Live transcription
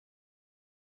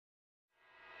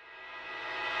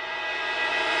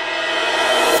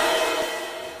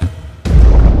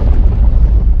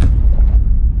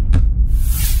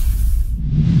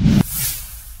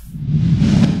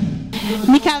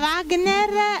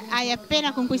hai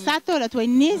appena conquistato la tua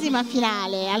ennesima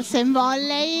finale al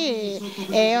Volley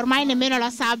e ormai nemmeno la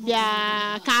sabbia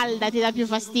calda ti dà più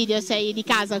fastidio, sei di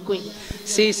casa qui.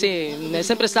 Sì, è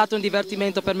sempre stato un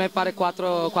divertimento per me fare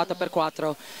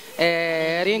 4x4.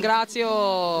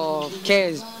 Ringrazio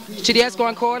che ci riesco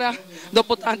ancora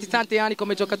dopo tanti anni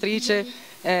come giocatrice.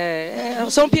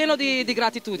 Sono pieno di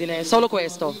gratitudine, solo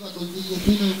questo.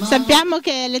 Sappiamo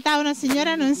che l'età a una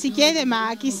signora non si chiede,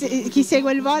 ma chi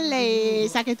segue il volley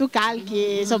sa che tu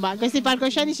calchi, insomma, questi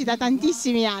palcoscenici da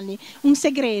tantissimi anni. Un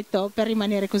segreto per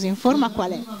rimanere così in forma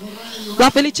qual è?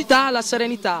 La felicità, la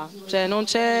serenità, cioè non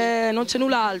c'è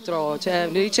null'altro, cioè,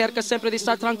 ricerca sempre di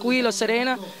stare tranquillo,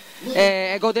 serena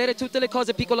e godere tutte le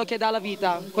cose piccole che dà la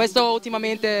vita. Questo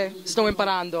ultimamente sto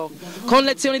imparando, con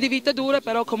lezioni di vita dure,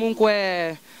 però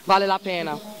comunque vale la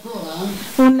pena.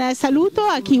 Un saluto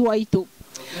a chi vuoi tu.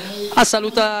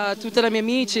 Saluto tutti i miei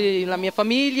amici, la mia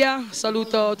famiglia,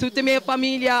 saluto tutta la mia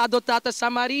famiglia adottata a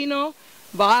San Marino,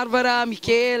 Barbara,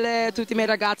 Michele, tutti i miei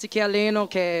ragazzi che alleno,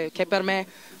 che per me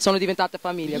sono diventate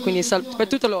famiglia, quindi per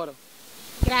tutti loro.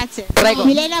 Grazie. Prego.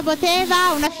 Milena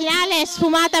Boteva, una finale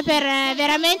sfumata per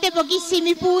veramente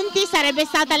pochissimi punti, sarebbe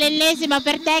stata l'ennesima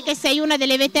per te che sei una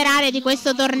delle veterane di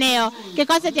questo torneo. Che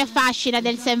cosa ti affascina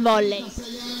del Volley?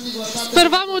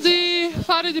 Speravamo di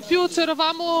fare di più, ci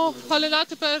eravamo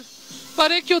allenati per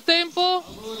parecchio tempo,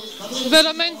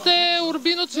 veramente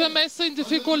Urbino ci ha messo in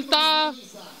difficoltà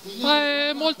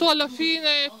molto alla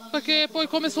fine, perché poi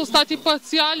come sono stati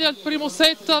parziali al primo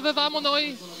set avevamo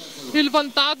noi il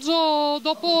vantaggio,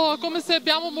 dopo come se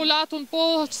abbiamo mollato un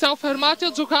po', ci siamo fermati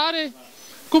a giocare.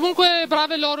 Comunque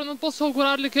brave loro, non posso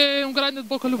augurarle che un grande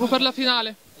bocca al lupo per la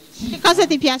finale. Che cosa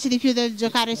ti piace di più del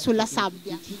giocare sulla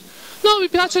sabbia? No, mi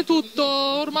piace tutto,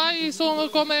 ormai sono,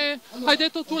 come hai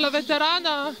detto tu, la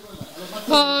veterana,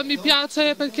 mi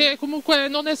piace perché comunque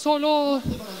non è solo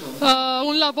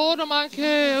un lavoro ma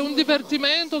anche un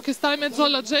divertimento che sta in mezzo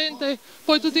alla gente,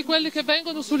 poi tutti quelli che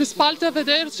vengono sugli spalti a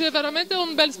vederci, è veramente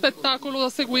un bel spettacolo da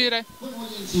seguire.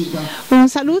 Un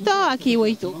saluto a chi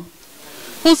vuoi tu.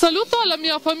 Un saluto alla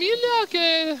mia famiglia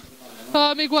che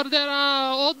mi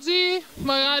guarderà oggi,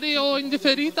 magari o in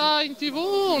differita in TV,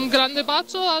 un grande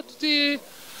bacio a tutti i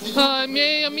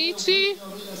miei amici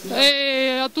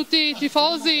e a tutti i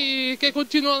tifosi che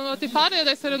continuano a tifare ed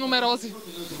essere numerosi.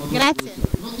 Grazie.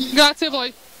 Grazie a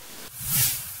voi.